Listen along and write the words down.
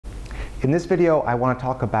In this video, I want to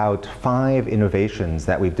talk about 5 innovations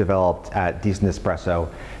that we've developed at Decent Espresso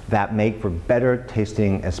that make for better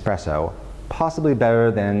tasting espresso, possibly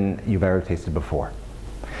better than you've ever tasted before.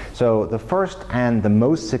 So the first and the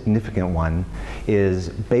most significant one is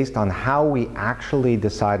based on how we actually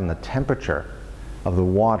decide on the temperature of the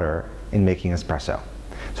water in making espresso.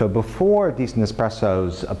 So before Decent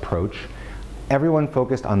Espresso's approach, everyone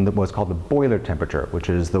focused on what's called the boiler temperature, which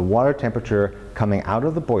is the water temperature coming out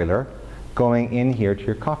of the boiler going in here to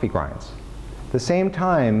your coffee grinds. At the same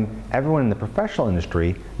time, everyone in the professional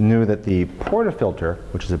industry knew that the portafilter,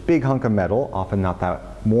 which is a big hunk of metal, often not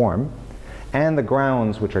that warm, and the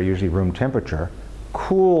grounds, which are usually room temperature,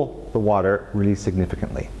 cool the water really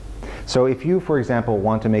significantly. So if you, for example,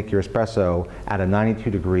 want to make your espresso at a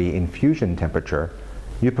 92-degree infusion temperature,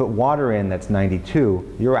 you put water in that's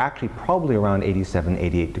 92, you're actually probably around 87,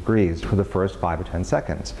 88 degrees for the first 5 or 10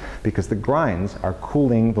 seconds, because the grinds are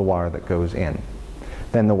cooling the water that goes in.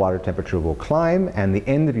 Then the water temperature will climb, and the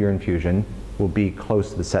end of your infusion will be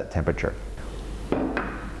close to the set temperature.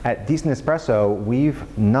 At Decent Espresso,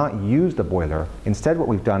 we've not used a boiler. Instead, what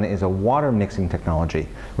we've done is a water mixing technology,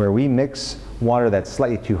 where we mix water that's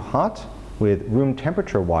slightly too hot with room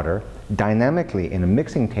temperature water dynamically in a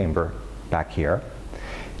mixing chamber back here,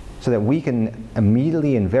 so that we can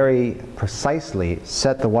immediately and very precisely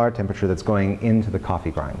set the water temperature that's going into the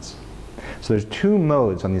coffee grinds. So there's 2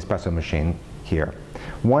 modes on the espresso machine here.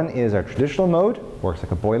 One is our traditional mode, works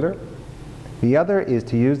like a boiler. The other is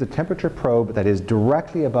to use the temperature probe that is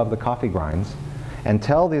directly above the coffee grinds and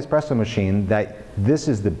tell the espresso machine that this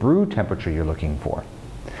is the brew temperature you're looking for.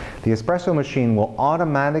 The espresso machine will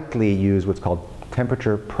automatically use what's called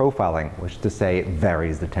temperature profiling, which is to say it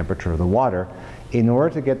varies the temperature of the water in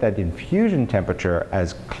order to get that infusion temperature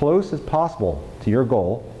as close as possible to your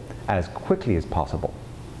goal as quickly as possible.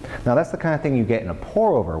 Now that's the kind of thing you get in a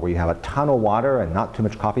pour over, where you have a ton of water and not too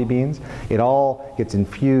much coffee beans. It all gets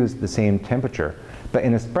infused at the same temperature. But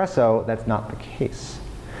in espresso, that's not the case.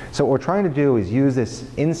 So what we're trying to do is use this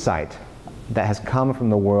insight that has come from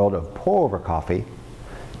the world of pour over coffee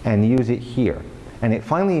and use it here. And it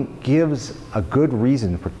finally gives a good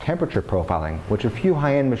reason for temperature profiling, which a few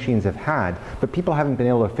high-end machines have had, but people haven't been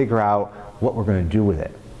able to figure out what we're going to do with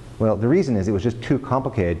it. Well, the reason is it was just too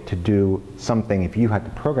complicated to do something if you had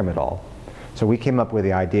to program it all. So we came up with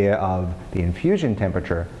the idea of the infusion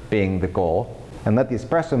temperature being the goal, and let the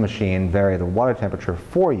espresso machine vary the water temperature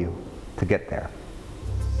for you to get there.